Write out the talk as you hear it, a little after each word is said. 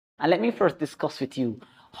And let me first discuss with you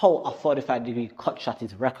how a 45-degree cut shot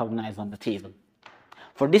is recognized on the table.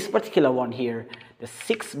 For this particular one here, the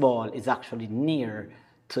 6th ball is actually near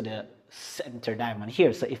to the center diamond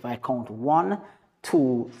here. So if I count 1,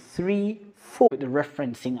 2, 3, 4, with the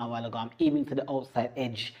referencing a while ago, I'm aiming to the outside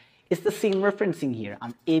edge. It's the same referencing here.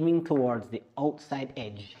 I'm aiming towards the outside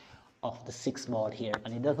edge of the 6th ball here.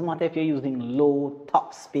 And it doesn't matter if you're using low,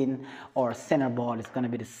 top spin, or center ball, it's going to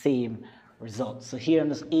be the same result. So here I'm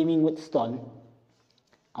just aiming with stun.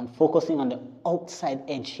 I'm focusing on the outside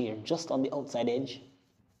edge here, just on the outside edge.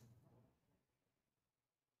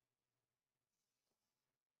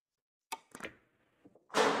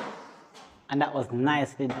 And that was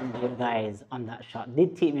nicely done there, guys, on that shot.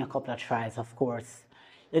 Did take me a couple of tries, of course.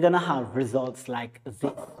 You're gonna have results like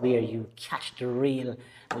this where you catch the rail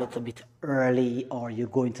a little bit early, or you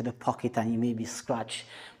go into the pocket and you maybe scratch.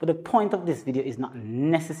 But the point of this video is not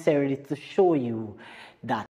necessarily to show you that